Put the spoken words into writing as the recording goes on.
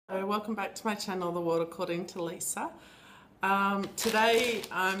Welcome back to my channel, The World According to Lisa. Today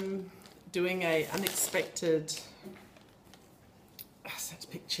I'm doing a unexpected, I just had to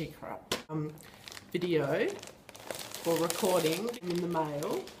pick Chika up, video for recording in the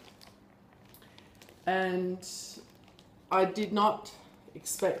mail, and I did not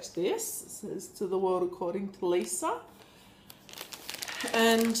expect this. It says to The World According to Lisa,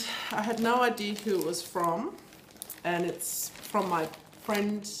 and I had no idea who it was from, and it's from my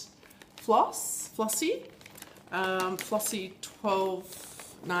friend Flossy,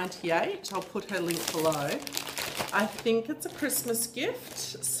 FLOSSY1298. I'll put her link below. I think it's a Christmas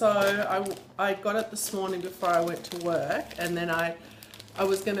gift, so I got it this morning before I went to work, and then I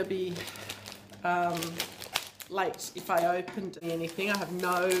was going to be late if I opened anything. I have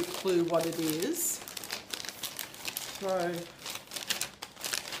no clue what it is, so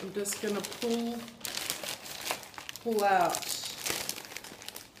I'm just going to pull out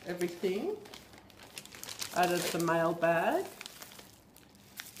everything out of the mail bag,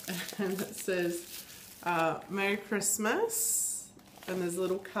 and it says Merry Christmas, and there's a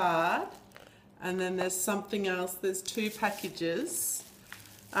little card, and then there's something else. There's two packages.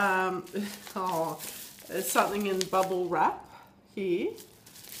 There's something in bubble wrap here,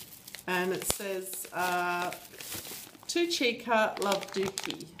 and it says to Chika, love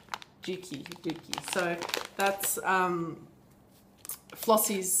Dookie. So that's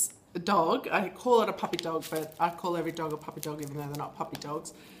Flossy's dog. I call it a puppy dog, but I call every dog a puppy dog even though they're not puppy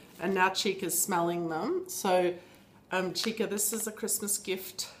dogs. And now Chika's smelling them. So Chika, this is a Christmas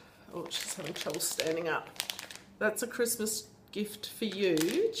gift. Oh, she's having trouble standing up. That's a Christmas gift for you,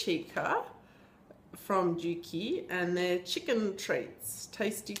 Chika, from Dookie, and they're chicken treats,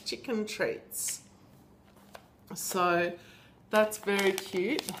 tasty chicken treats. So that's very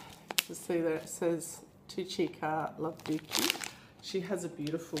cute. You see there it says to Chika, love Dookie. She has a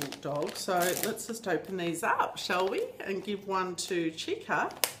beautiful dog. So let's just open these up, shall we? And give one to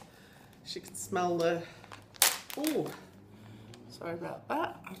Chika. She can smell the, oh, sorry about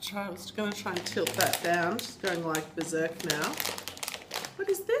that. I was going to try and tilt that down. She's going like berserk now. What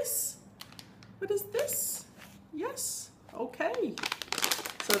is this? What is this? Yes, okay.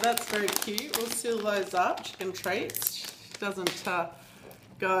 So that's very cute. We'll seal those up, chicken treats. She doesn't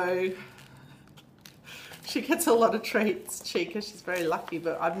go, she gets a lot of treats, Chika. She's very lucky,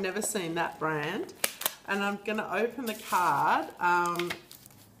 but I've never seen that brand. And I'm going to open the card.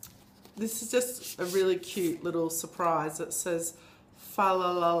 This is just a really cute little surprise. It says fa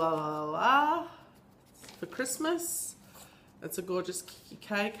la la la la la for Christmas. It's a gorgeous Kiki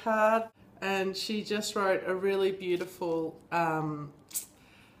K card, and she just wrote a really beautiful card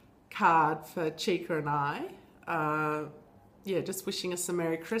for Chika and I. Yeah, just wishing us a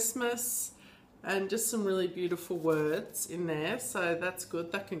Merry Christmas, and just some really beautiful words in there. So that's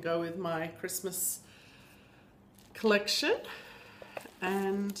good. That can go with my Christmas collection.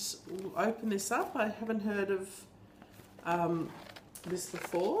 And we'll open this up. I haven't heard of this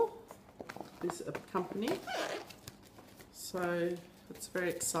before, this company. So it's very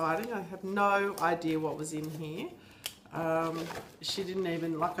exciting. I have no idea what was in here. She didn't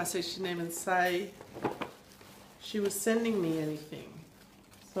even, like I said, she didn't even say she was sending me anything.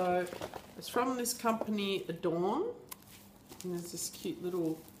 So it's from this company, Adorn, and there's this cute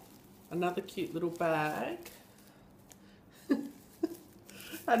little, another cute little bag, and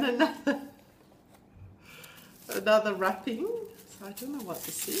another wrapping. So I don't know what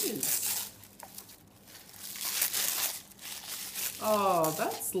this is. Oh,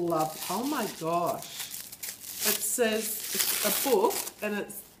 that's lovely. Oh my gosh. It says it's a book, and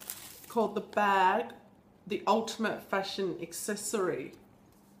it's called The Bag, The Ultimate Fashion Accessory.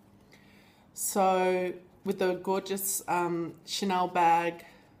 So with a gorgeous Chanel bag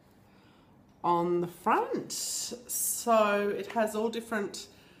on the front. So it has all different,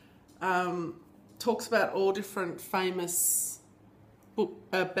 talks about all different famous book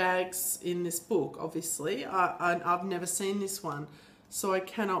bags in this book, obviously. I've never seen this one, so I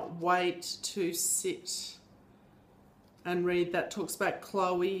cannot wait to sit and read that. Talks about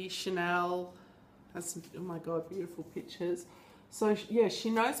Chloe, Chanel, has some, oh my God, beautiful pictures. So yeah, she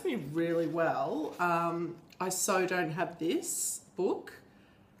knows me really well. I so don't have this book.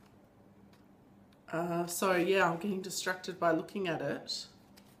 So yeah, I'm getting distracted by looking at it.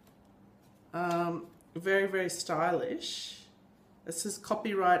 Very, very stylish. It says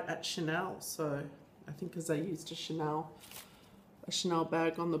copyright at Chanel, so I think because they used a Chanel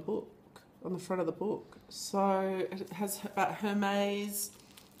bag on the book, on the front of the book. So it has about Hermes,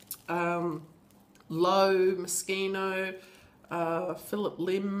 Lowe, Moschino, Philip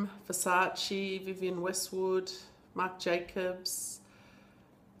Lim, Versace, Vivienne Westwood, Marc Jacobs,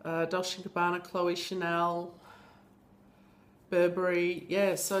 Dolce & Gabbana, Chloe, Chanel, Burberry.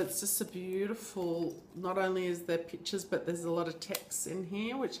 Yeah, so it's just a beautiful, not only is there pictures, but there's a lot of text in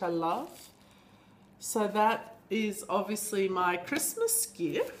here, which I love. So that is obviously my Christmas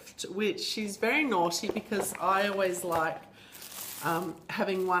gift, which she's very naughty because I always like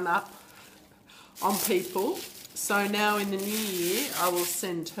having one up on people. So now in the new year, I will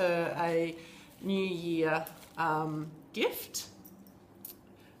send her a New Year gift.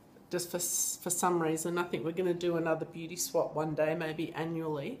 Just for some reason, I think we're going to do another beauty swap one day, maybe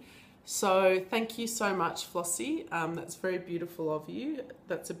annually. So thank you so much, Flossie. That's very beautiful of you.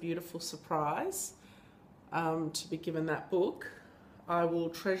 That's a beautiful surprise to be given that book. I will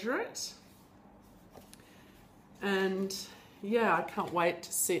treasure it. And yeah, I can't wait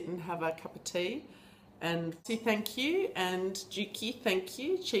to sit and have a cup of tea. And say thank you, and Juki, thank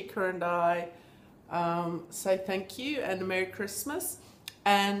you. Chika and I say thank you and a Merry Christmas.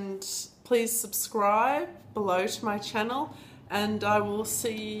 And please subscribe below to my channel, and I will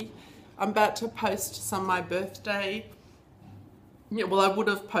see. I'm about to post some of my birthday. Yeah, well, I would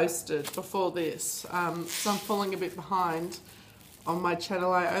have posted before this, so I'm falling a bit behind on my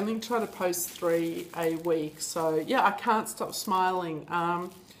channel. I only try to post 3 a week, so yeah, I can't stop smiling.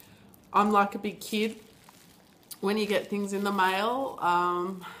 I'm like a big kid when you get things in the mail.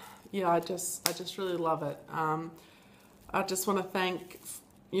 Yeah, I just really love it. I just want to thank,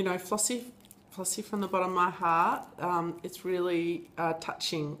 you know, Flossie from the bottom of my heart. It's really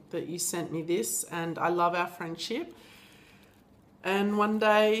touching that you sent me this, and I love our friendship. And one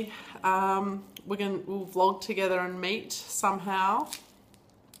day we'll vlog together and meet somehow.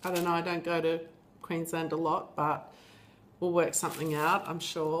 I don't know, I don't go to Queensland a lot, but we'll work something out, I'm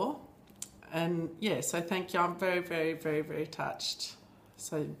sure. And yeah, so thank you. I'm very, very, very, very touched.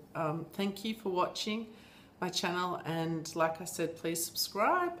 So thank you for watching my channel, and like I said, please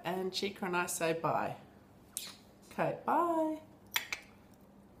subscribe, and Chika and I say bye. Okay, bye.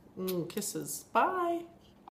 Kisses. Bye.